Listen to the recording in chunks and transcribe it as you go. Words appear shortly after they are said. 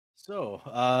So,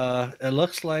 it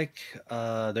looks like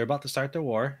they're about to start the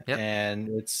war, Yep. and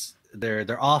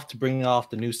they're off to bring off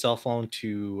the new cell phone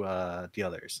to the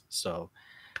others. So,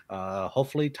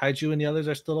 hopefully, Taiju and the others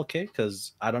are still okay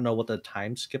because I don't know what the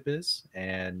time skip is,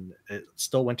 and it's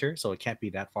still winter, so it can't be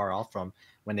that far off from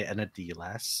when they ended the Oh,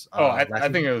 last I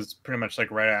think season. it was pretty much like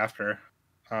right after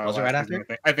Was it right last season.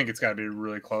 after? I think it's got to be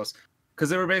really close because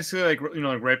they were basically like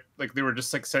like right like they were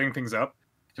just like setting things up,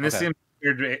 and this Okay. seems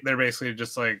they're basically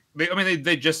just like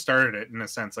they just started it in a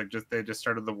sense like they just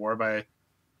started the war by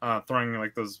throwing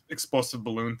like those explosive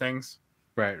balloon things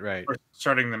Right. or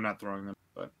starting them, not throwing them,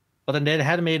 but But then they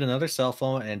had to make another cell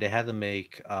phone, and they had to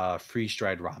make freeze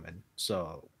dried ramen.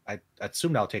 So I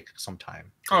assume that'll take some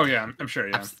time. oh To yeah, I'm sure,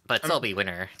 yeah. But still be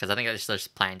winter because I think it's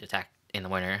just planned to attack in the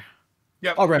winter.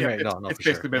 Yep, Oh, right, yep. right. No, It's for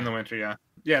basically sure. been the winter, yeah.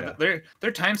 Yeah, Yeah.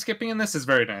 their time skipping in this is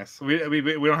very nice. We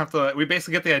don't have to. We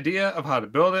basically get the idea of how to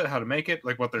build it, how to make it,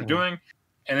 like what they're Mhm. doing,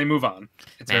 and they move on.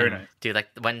 It's very nice. Dude, like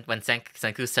when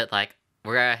Senku said like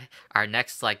our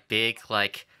next like big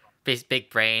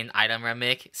brain item we're gonna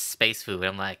make space food.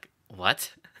 I'm like,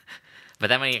 what? But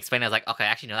then when he explained it, I was like, okay,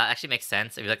 actually no, that actually makes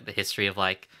sense. If you look at the history of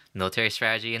like military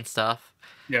strategy and stuff.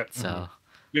 Yeah. So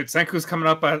Dude, Senku's coming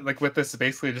up like with this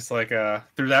basically just like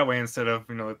through that way instead of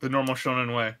like the normal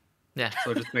shonen way. yeah.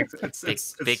 So it just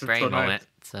makes Big brain so moment.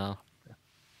 nice. So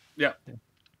Yeah.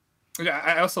 Yeah,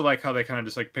 I also like how they kind of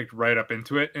just like picked right up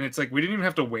into it, and it's like we didn't even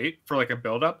have to wait for like a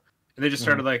build up. And they just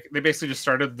started like they basically just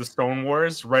started the Stone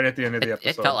Wars right at the end of the it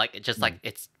episode. felt like it just like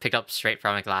it's picked up straight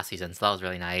from like last season, so that was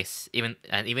really nice. Even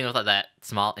with that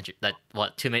small that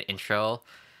 2 minute intro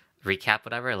recap,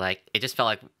 whatever, like it just felt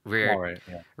like we're All right.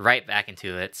 Yeah. right back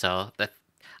into it. So that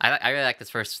I really like this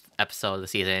first episode of the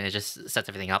season. It just sets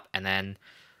everything up, and at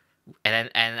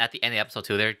the end of the episode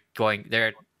too,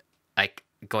 they're like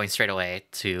going straight away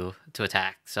to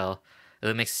attack. So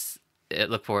it make us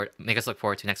look forward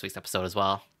to next week's episode as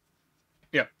well.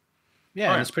 Yeah. Yeah,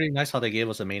 Oh, and yeah. it's pretty nice how they gave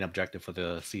us a main objective for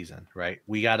the season, right?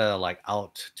 We gotta like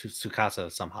out to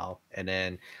Tsukasa somehow, and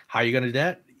then how are you gonna do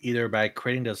that? Either by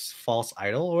creating this false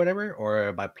idol or whatever,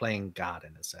 or by playing God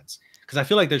in a sense. Because I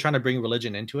feel like they're trying to bring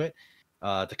religion into it,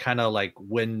 to kind of like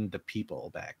win the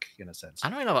people back in a sense. I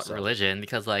don't really know about So religion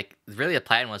because like really the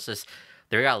plan was just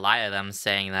they got to lie to them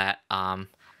saying that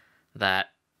that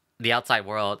the outside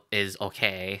world is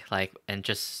okay, like, and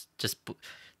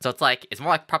so it's like it's more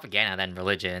like propaganda than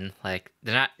religion. Like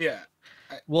they're not. Yeah.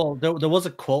 well, there was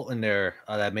a quote in there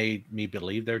that made me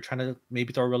believe they're trying to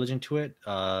maybe throw religion to it,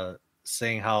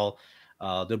 saying how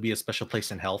there'll be a special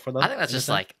place in hell for them. I think that's in a just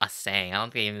sense. like a saying. I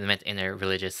don't think they meant in a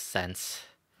religious sense.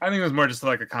 I think it was more just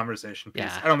like a conversation piece.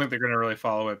 Yeah. I don't think they're gonna really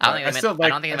follow it. I But don't think they meant. still I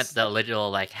don't think they meant the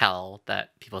literal like hell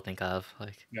that people think of.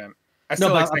 Like yeah. I No, still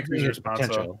like but I'm Senku's thinking it's response though.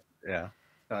 potential. Yeah.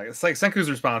 It's like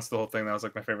Senku's response to the whole thing. That was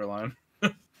like my favorite line.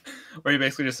 Where he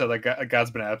basically just said like God's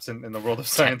been absent in the world of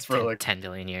science for like 10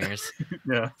 billion years.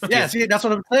 yeah. Yeah, see, that's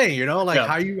what I'm saying. Like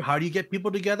Yeah. how do you get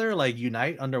people together, like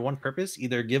unite under one purpose?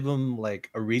 Either give them like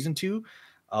a reason to,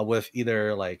 with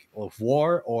either like with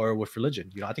war or with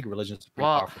religion. I think religion is a pretty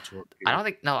Well, powerful tool. I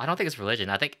don't think it's religion.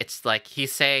 I think it's like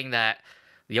he's saying that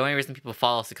the only reason people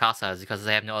follow Tsukasa is because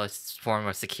they have no other form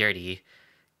of security.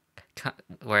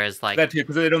 Whereas like That too,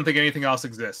 because they don't think anything else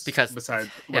exists because besides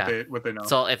yeah. what they know.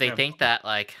 So if they Yeah. think that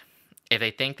like if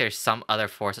they think there's some other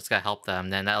force that's gonna help them,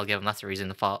 then that'll give them less reason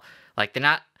to follow. Like they're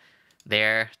not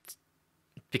there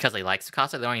because they like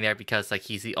Tsukasa. They're only there because like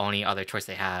he's the only other choice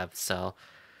they have. So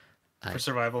For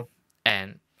survival.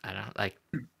 and I don't know, like.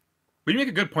 But you make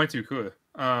a good point too, Kua.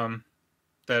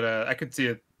 That I could see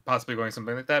it possibly going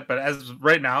something like that. But as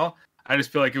right now, I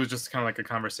just feel like it was just kind of like a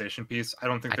conversation piece. I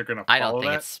don't think they're gonna follow I don't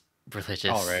think that. it's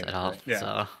religious at all. Yeah.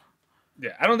 So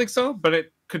Yeah, I don't think so, but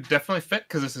it could definitely fit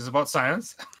because this is about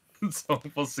science. So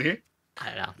we'll see.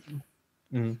 I don't know.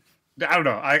 Mhm. I don't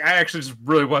know. I actually just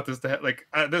really want this to like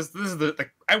this is the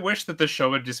like I wish that this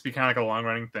show would just be kind of like a long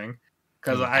running thing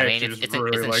because I mean, actually it's just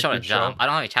really in like Shonen this show. Jump. I don't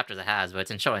know how many chapters it has, but it's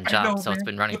in Shonen I Jump, know, so it's man.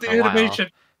 been running But for a while.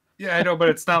 Yeah, I know, but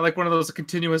it's not like one of those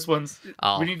continuous ones.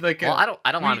 Oh, We need like well, I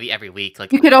don't want to be every week.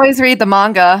 Like You could always read the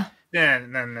manga. yeah,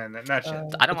 no, not shit.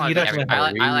 I don't But want you to be every. definitely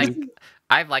have to I read.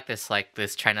 I've like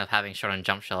this trend of having Shonen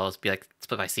Jump shows be like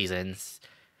split by seasons.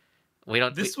 We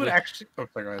don't. This we, would we- actually. Oh,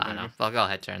 sorry, go ahead, I don't know. Daniel. Well, go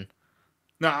ahead, Turn.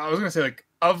 No, I was gonna say like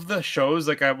of the shows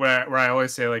like where I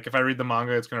always say like if I read the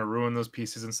manga it's gonna ruin those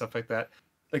pieces and stuff like that.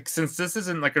 Like since this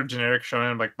isn't like a generic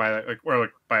shonen like by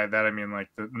that I mean like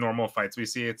the normal fights we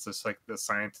see, it's just like the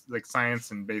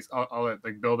science and base all that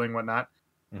like building whatnot.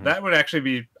 Mhm. That would actually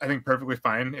be I think perfectly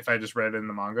fine if I just read it in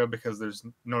the manga because there's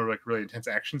no like really intense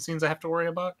action scenes I have to worry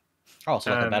about. Oh,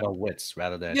 so like a And- battle of wits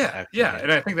rather than Yeah, actual yeah, game.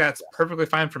 and I think that's perfectly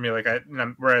fine for me. Like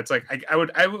where it's like I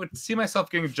would see myself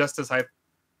getting just as hype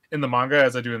in the manga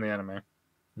as I do in the anime.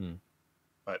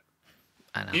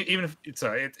 I know. Even if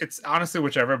it's honestly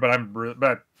whichever. But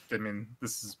but I mean,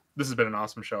 this has been an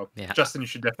awesome show. Yeah. Justin, you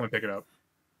should definitely pick it up.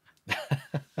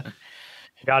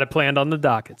 Got it planned on the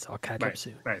docket, so I'll catch up Nice,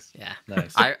 soon. nice. Yeah.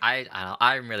 Nice. I don't know.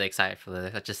 I'm really excited for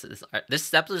this.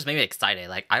 This episode just made me excited.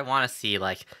 Like I want to see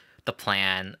like the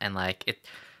plan and like it.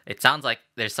 It sounds like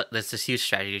there's this huge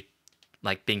strategy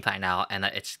like being planned out, and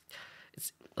that it's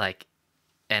like,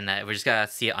 and that we're just gonna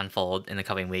see it unfold in the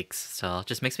coming weeks. So it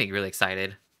just makes me really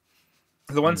excited.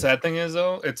 The one sad thing is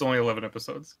though, it's only 11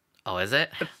 episodes. Oh, is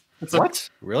it? It's What?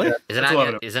 Really? Yeah. Is it It's not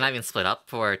 11 even, is it not even split up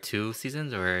for 2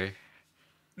 seasons or?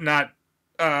 not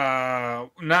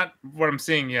what I'm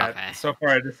seeing yet. Okay. So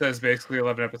far, it just says basically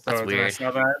 11 episodes. And I weird.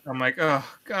 saw that. I'm like, oh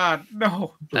god,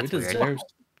 no. That's it weird. deserves.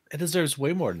 It deserves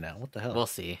way more than that. What the hell? We'll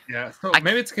see. Yeah. So I-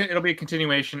 maybe it'll be a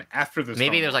continuation after this.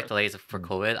 Maybe Clone there's like Wars. delays for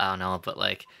COVID. I don't know,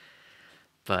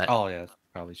 but oh yeah,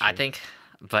 probably. True. I think,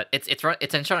 but it's in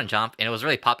Shonen Jump, and it was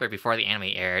really popular before the anime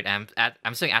aired. And I'm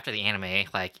assuming after the anime,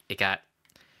 like it got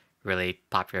really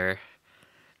popular.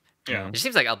 Yeah. It just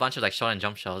seems like a bunch of like Shonen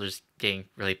Jump shows are just getting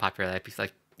really popular. Like because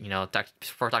like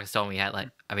before Dr. Stone, we had like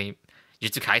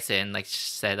Jujutsu Kaisen like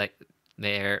said like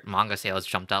their manga sales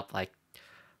jumped up like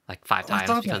 5 Oh, I times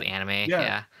saw because of that. the anime. Yeah.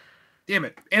 Yeah. Damn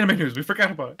it! Anime news. We forgot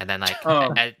about it. And then like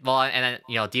Oh. and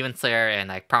then Demon Slayer and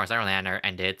like Promised Neverland are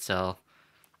ended. So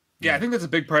Yeah, I think that's a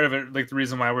big part of it. Like the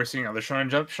reason why we're seeing other Shonen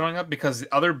Jump showing up because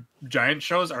the other giant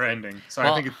shows are ending. So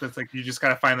Well- I think it's like you just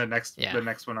gotta find the next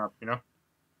one up. You know.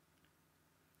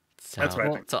 So, That's what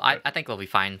I think. So I think we'll be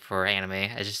fine for anime.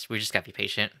 We just gotta be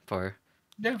patient for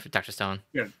Yeah. for Dr. Stone.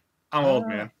 I'm old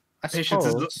man. I Patience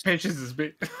suppose, is patience is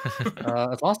big.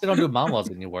 as long as they don't do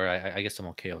manhwas anywhere, I guess I'm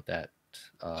okay with that.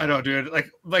 I know, dude.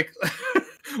 Like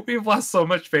we've lost so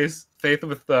much faith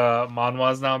with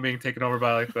manhwas now being taken over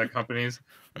by like the companies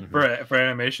Mhm. for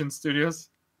animation studios.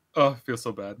 Oh, it feels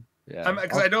so bad. Yeah.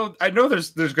 Because I know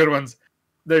there's good ones.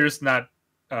 They're just not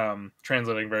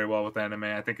translating very well with anime.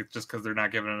 I think it's just because they're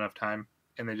not given enough time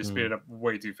and they just speed it up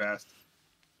way too fast.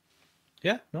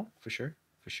 Yeah. No, for sure.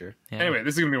 Yeah. Anyway,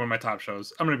 this is gonna be one of my top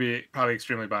shows. I'm gonna be probably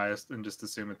extremely biased and just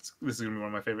assume this is gonna be one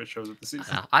of my favorite shows of the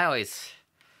season. I always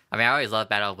love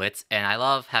Battle of Wits, and I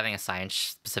love having a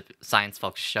science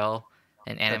focused show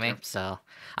in anime. Okay. So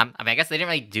I guess they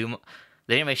didn't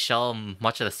really show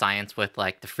much of the science with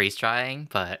like the freeze drying,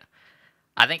 but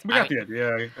I think We got the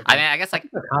idea. I guess like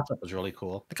The concept was really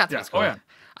cool. the concept Yeah. is cool. Oh, yeah.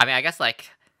 I mean, I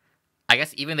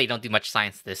guess even they don't do much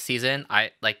science this season.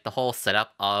 I like the whole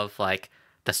setup of like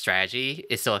the strategy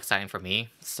is still exciting for me.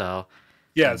 So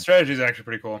Yeah, the strategy is actually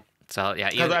pretty cool. yeah,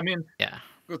 Because even, I mean, yeah.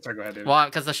 sorry, go ahead, David. Well,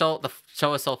 because the show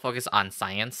is so focused on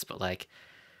science, but like,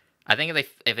 I think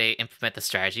if they implement the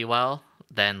strategy well,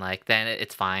 then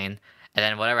it's fine. And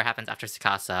then whatever happens after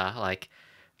Tsukasa, like,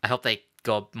 I hope they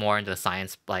go more into the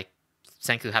science, like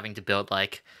Senku having to build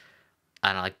like,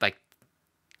 I don't know, like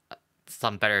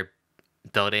some better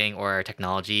building or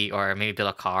technology, or maybe build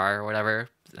a car or whatever.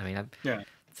 I mean, Yeah.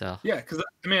 So Yeah,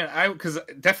 because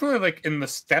definitely like in the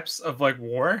steps of like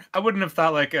war, I wouldn't have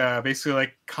thought like basically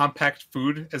like compact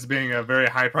food as being a very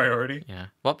high priority. yeah,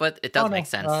 well, but it does Oh, no, make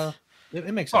sense. It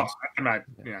makes Oh, sense. I'm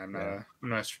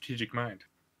not a strategic mind.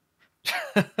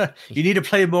 You need to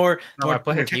play more. No, more I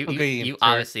play- technical You games, sir.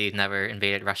 obviously never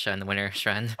invaded Russia in the winter,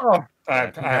 Shren. Oh,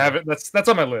 Yeah, I have it. That's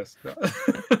on my list.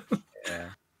 Yeah.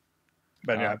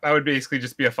 But yeah, I would basically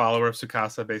just be a follower of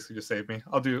Tsukasa. Basically, just save me.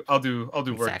 I'll do work.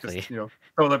 Exactly. Just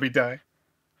don't let me die.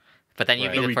 But then you'd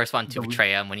Right. be the We- first one to we-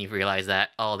 betray him when you realize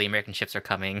that the American ships are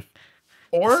coming.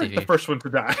 Or save the you. first one to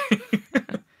die.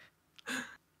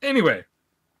 Anyway,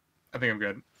 I think I'm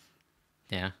good.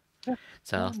 Yeah. Yeah,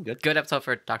 So I'm good. good episode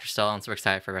for Dr. Stone. So we're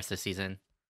excited for the rest of the season.